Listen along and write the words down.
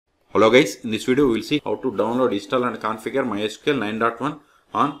Hello guys, in this video we will see how to download, install and configure MySQL 9.1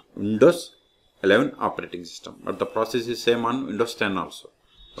 on Windows 11 operating system. But the process is same on Windows 10 also.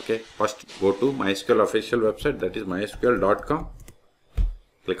 Okay, first go to MySQL official website, that is mysql.com.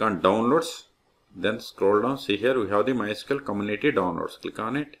 Click on downloads, then scroll down. See here we have the MySQL community downloads. Click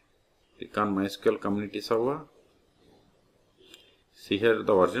on it. Click on MySQL community server. See here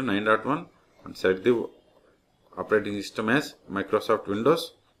the version 9.1 and set the operating system as Microsoft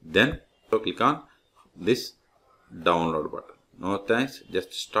Windows. Then click on this download button. No thanks,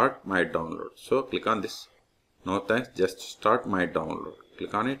 just start my download. So click on this. No thanks, just start my download.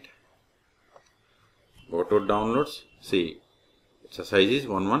 Click on it. Go to downloads. See, its size is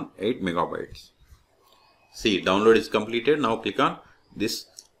 118 megabytes. See, download is completed. Now click on this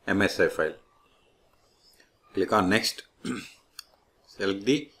MSI file. Click on next. Select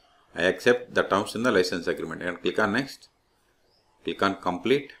the I accept the terms in the license agreement and click on next. Click on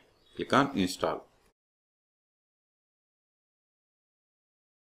complete. Click on install.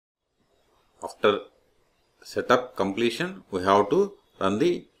 After setup completion, we have to run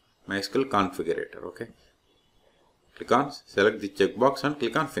the MySQL configurator. Okay. Click on select the checkbox and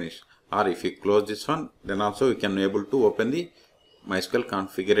click on finish. Or if you close this one, then also you can able to open the MySQL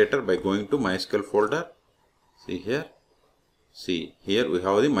configurator by going to MySQL folder. See here. See here we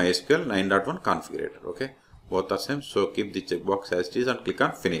have the MySQL 9.1 configurator. Okay. Both are same, so keep the checkbox as it is and click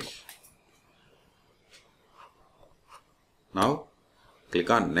on finish. Now click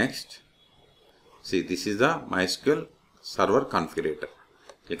on next. See, this is the MySQL server configurator.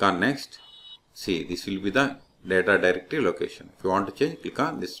 Click on next. See, this will be the data directory location. If you want to change, click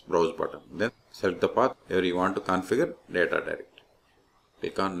on this browse button. Then select the path where you want to configure data directory.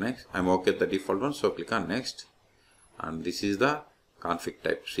 Click on next. I'm okay with the default one, so click on next. And this is the config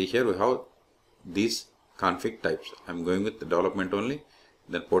type. See here we have these config types. I'm going with the development only.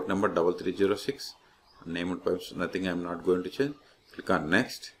 Then port number 3306. Name and pipes, nothing I'm not going to change. Click on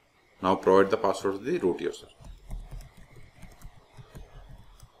next. Now provide the password to the root user.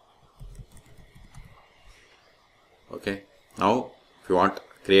 Okay. Now if you want to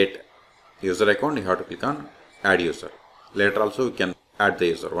create user account, you have to click on add user. Later also you can add the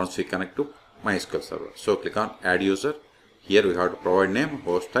user once we connect to MySQL server. So click on add user. Here we have to provide name,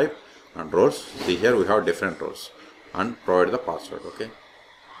 host type and roles. See here we have different roles and provide the password. Okay.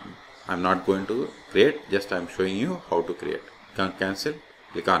 I'm not going to create, just I'm showing you how to create. Click on cancel.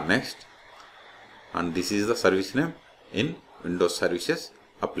 Click on next. And this is the service name in Windows Services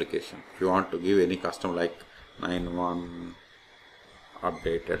application. If you want to give any custom like 9.1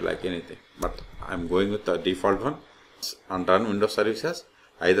 updated like anything, but I'm going with the default one and run Windows Services,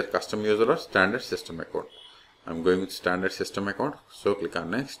 either custom user or standard system account. I'm going with standard system account, so click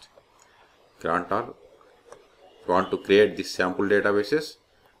on next. Grant all. If you want to create these sample databases,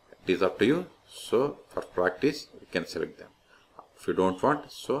 it is up to you. So for practice you can select them. If you don't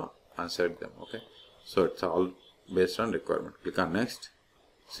want, so unselect them. Okay. So it's all based on requirement. Click on next.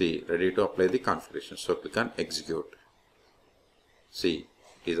 See, ready to apply the configuration. So click on execute. See,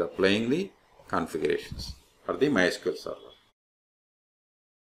 it is applying the configurations for the MySQL server.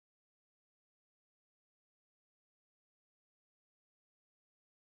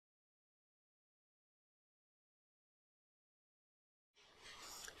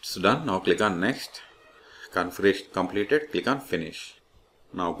 It's done. Now click on next. Configuration completed. Click on finish.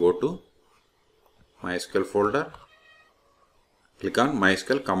 Now go to MySQL folder. Click on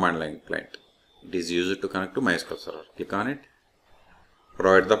MySQL command line client. It is used to connect to MySQL server. Click on it.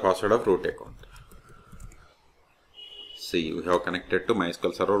 Provide the password of root account. See, we have connected to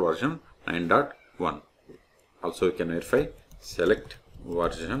MySQL server version 9.1. Also you can verify. Select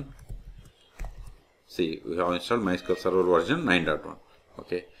version. See, we have installed MySQL server version 9.1.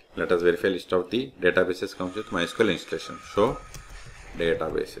 Okay, let us verify list of the databases comes with MySQL installation. Show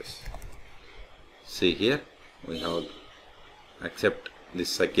databases. See here we have accept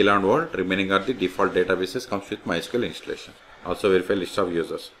this Sakila and World. Remaining are the default databases comes with MySQL installation. Also verify list of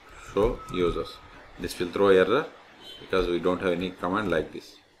users. Show users. This will throw error because we don't have any command like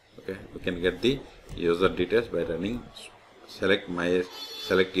this. Okay, we can get the user details by running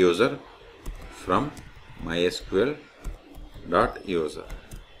select user from MySQL user.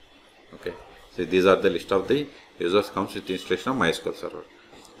 Okay, so these are the list of the users comes with installation of MySQL server.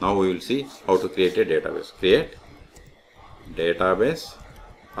 Now we will see how to create a database. Create database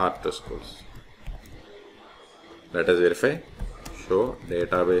R2 schools. Let us verify. Show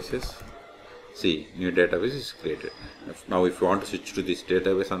databases. See, new database is created. Now if you want to switch to this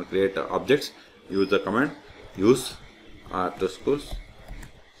database and create objects, use the command use R2 schools,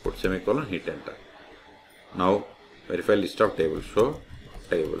 put semicolon, hit enter. Now verify list of tables. Show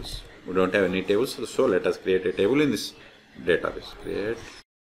tables. We don't have any tables, so let us create a table in this database. Create.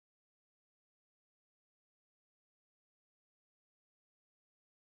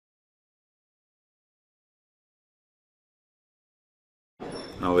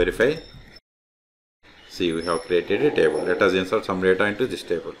 Now verify. See, we have created a table. Let us insert some data into this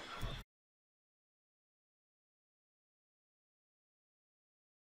table.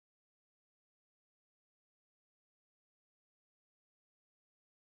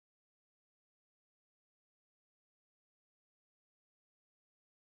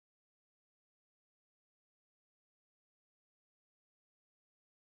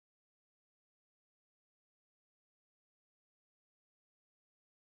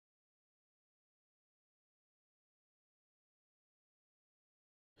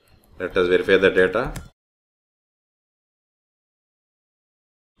 Let us verify the data.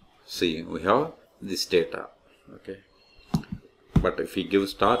 See, we have this data. Okay. But if we give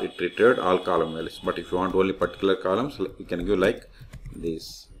star, it retrieved all column values. But if you want only particular columns, you can give like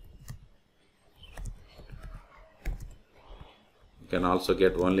this. You can also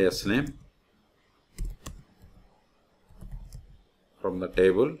get only S name from the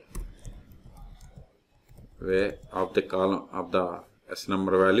table where of the column of the S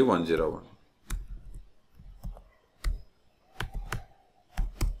number value 101.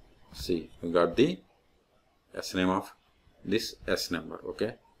 See, we got the S name of this S number.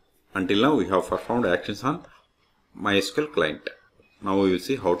 Okay. Until now we have performed actions on MySQL client. Now we will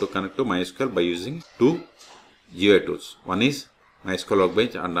see how to connect to MySQL by using two GUI tools. One is MySQL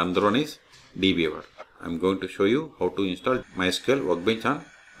Workbench and another one is DBeaver. I am going to show you how to install MySQL Workbench on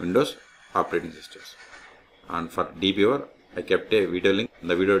Windows operating systems. And for DBeaver, I kept a video link in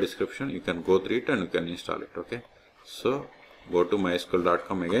the video description. You can go through it and you can install it. Okay. So go to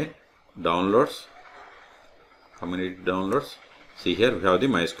mysql.com again, downloads, community downloads. See, here we have the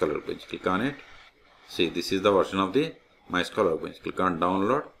MySQL Workbench. Click on it. See, this is the version of the MySQL Workbench. Click on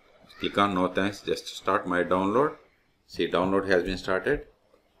download. Click on no thanks, just start my download. See, download has been started.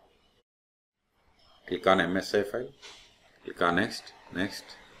 Click on MSI file. Click on next,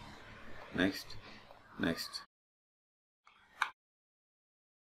 next, next, next.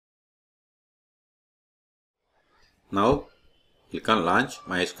 Now click on launch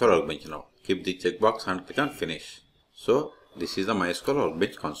MySQL Workbench now. Keep the checkbox and click on finish. So this is the MySQL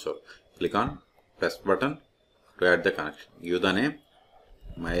Workbench console. Click on press button to add the connection. Give the name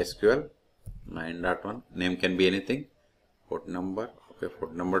MySQL 9.1. Name can be anything. Port number. Okay,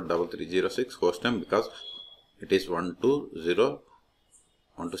 port number 3306. Host name because it is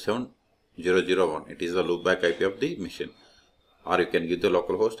 127.0.0.1. It is the loopback IP of the machine. Or you can give the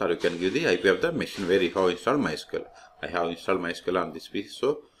local host, or you can give the IP of the machine where you have installed MySQL. I have installed MySQL on this piece,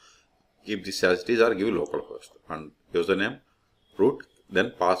 so keep this as it is or give localhost. And username, root,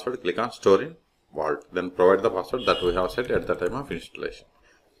 then password. Click on store in vault. Then provide the password that we have set at the time of installation.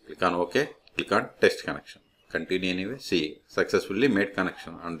 Click on OK. Click on test connection. Continue anyway. See, successfully made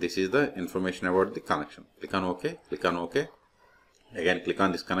connection, and this is the information about the connection. Click on OK. Click on OK. Again, click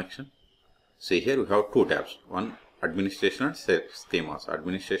on this connection. See, here we have two tabs. One, administration and schemas.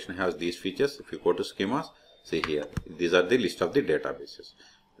 Administration has these features. If you go to schemas, see here, these are the list of the databases.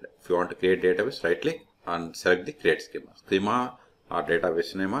 If you want to create database, right click and select the create schema. Schema or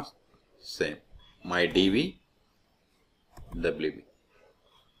database name are same. MyDB, WB.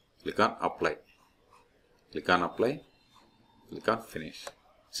 Click on apply. Click on apply. Click on finish.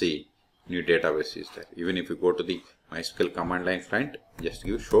 See, new database is there. Even if you go to the MySQL command line client, just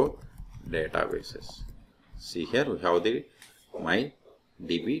give show databases. See, here we have the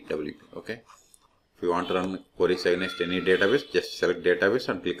MyDB, WB. Okay. If you want to run queries against any database, just select database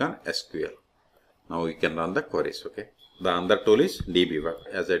and click on SQL. Now you can run the queries. Okay. The other tool is DBeaver.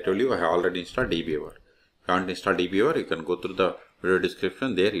 As I told you, I have already installed DBeaver. If you want to install DBeaver, you can go through the video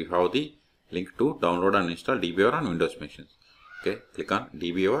description. There you have the link to download and install DBeaver on Windows machines. Okay. Click on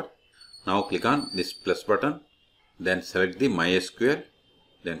DBeaver. Now click on this plus button. Then select the MySQL.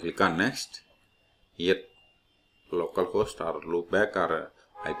 Then click on next. Here localhost or loopback or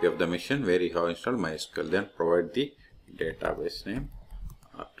IP of the machine where you have installed MySQL. Then provide the database name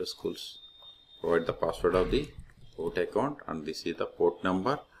after schools. Provide the password of the root account, and this is the port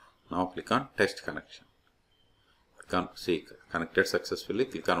number. Now click on test connection. Click on see connected successfully.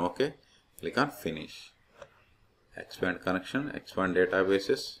 Click on OK. Click on finish. Expand connection. Expand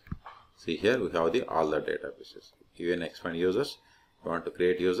databases. See, here we have the all the databases. Even expand users. You want to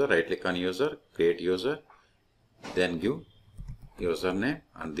create user, right click on user, create user, then give username,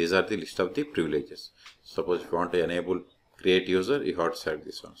 and these are the list of the privileges. Suppose if you want to enable create user, you have to select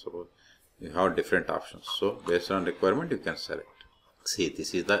this one. Suppose you have different options. So based on requirement, you can select. See,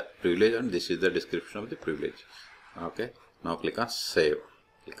 this is the privilege and this is the description of the privilege. Okay, now click on save,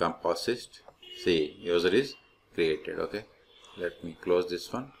 click on persist. See, user is created. Okay, let me close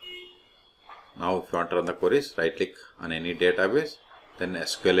this one. Now if you want to run the queries, right click on any database, then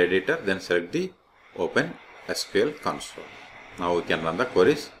SQL editor, then select the open SQL console. Now we can run the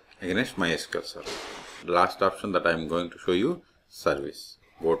queries against MySQL server. The last option that I am going to show you, service.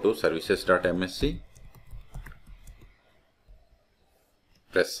 Go to services.msc,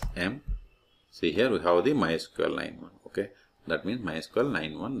 press M. See, here we have the MySQL 9.1. Okay, that means MySQL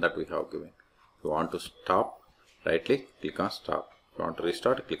 9.1 that we have given. If you want to stop, right click on stop. If you want to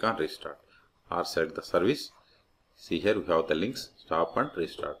restart, click on restart, or select the service. See, here we have the links stop and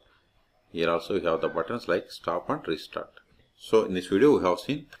restart. Here also we have the buttons like stop and restart. So in this video we have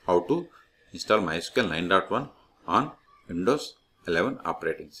seen how to install MySQL 9.1 on Windows 11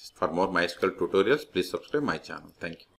 operating system. For more MySQL tutorials, please subscribe my channel. Thank you.